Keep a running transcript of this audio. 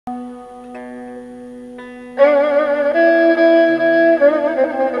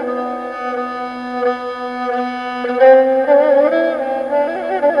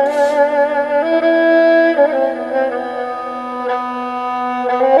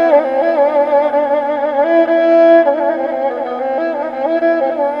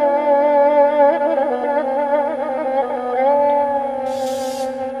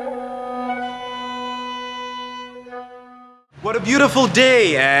wonderful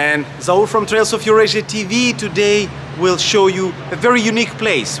day, and Zaur from Trails of Eurasia TV today will show you a very unique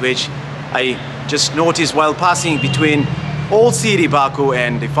place which I just noticed while passing between old city Baku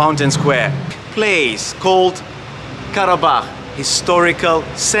and the Fountain Square. Place called Karabakh Historical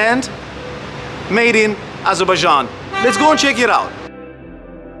Scent, made in Azerbaijan. Let's go and check it out.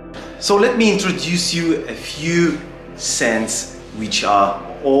 So let me introduce you a few scents which are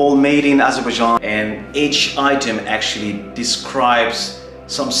all made in Azerbaijan, and each item actually describes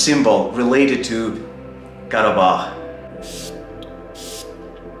some symbol related to Karabakh.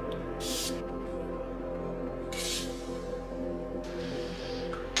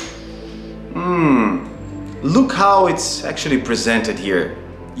 Look how it's actually presented here.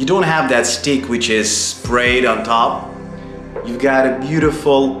 You don't have that stick which is sprayed on top. You've got a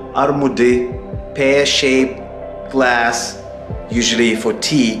beautiful aromatic pear-shaped glass, usually for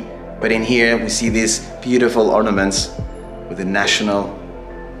tea, but in here we see these beautiful ornaments with the national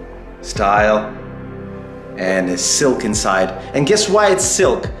style and a silk inside. And guess why it's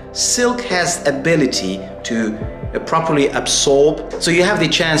silk? Silk has ability to properly absorb, so you have the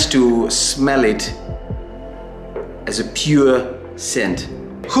chance to smell it as a pure scent.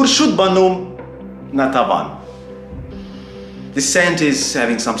 Khurshud Banum Natavan. The scent is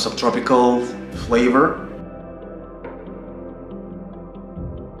having some subtropical flavor.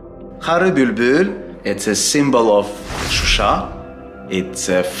 Khare Bülbül, it's a symbol of Shusha. It's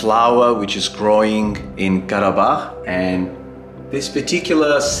a flower which is growing in Karabakh, and this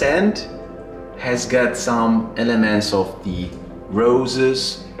particular scent has got some elements of the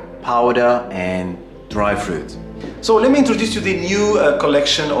roses, powder and dry fruit. So let me introduce you the new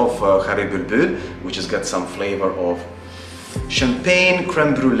collection of Khare Bülbül, which has got some flavor of champagne,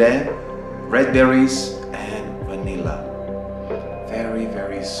 creme brulee, red berries and vanilla. Very,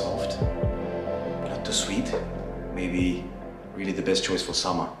 very soft, not too sweet. Maybe really the best choice for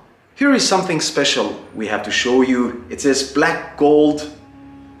summer. Here is something special we have to show you. It says black gold.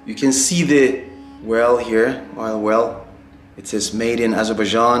 You can see the well here, well. It says made in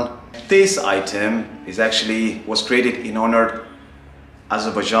Azerbaijan. This item was created in honor of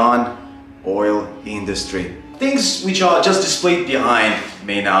Azerbaijan oil industry. Things which are just displayed behind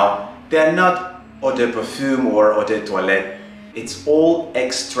me now, they are not eau de perfume or eau de toilette. It's all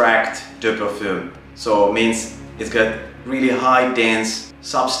extract de perfume. So it means it's got really high dense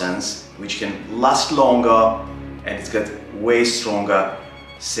substance which can last longer, and it's got way stronger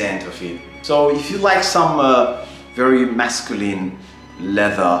scent of it. So if you like some very masculine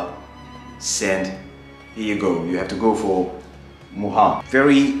leather scent, here you go. You have to go for Muha.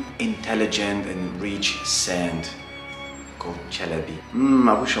 Very intelligent and rich scent called Chalabi.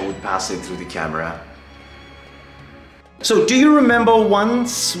 I wish I would pass it through the camera. So do you remember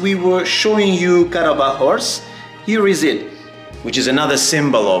once we were showing you Karabakh horse? Here is it, which is another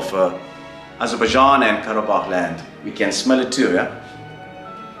symbol of Azerbaijan and Karabakh land. We can smell it too, yeah?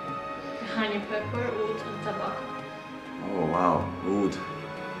 Honey pepper, oud and tobacco. Oh wow, oud.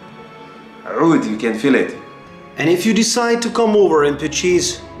 Oud, you can feel it. And if you decide to come over and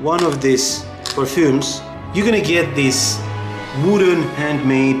purchase one of these perfumes, you're gonna get this wooden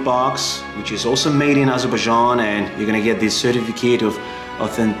handmade box, which is also made in Azerbaijan, and you're gonna get this certificate of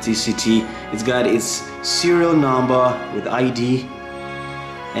authenticity. It's got its serial number with ID,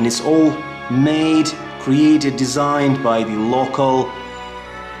 and it's all made, created, designed by the local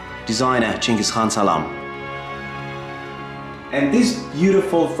designer Cengiz Khan Salam. And these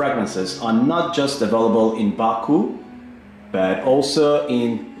beautiful fragrances are not just available in Baku, but also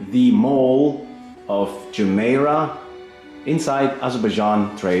in the mall of Jumeirah inside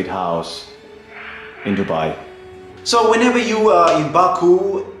Azerbaijan Trade House in Dubai. So whenever you are in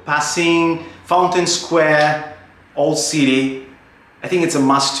Baku, passing Fountain Square, old city, I think it's a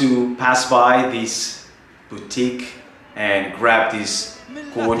must to pass by this boutique and grab these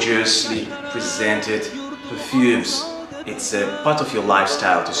gorgeously presented perfumes. It's a part of your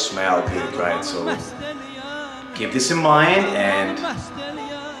lifestyle to smell good, right? So keep this in mind, and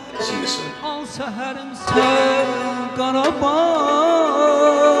see you soon.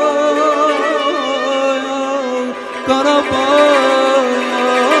 Karabakh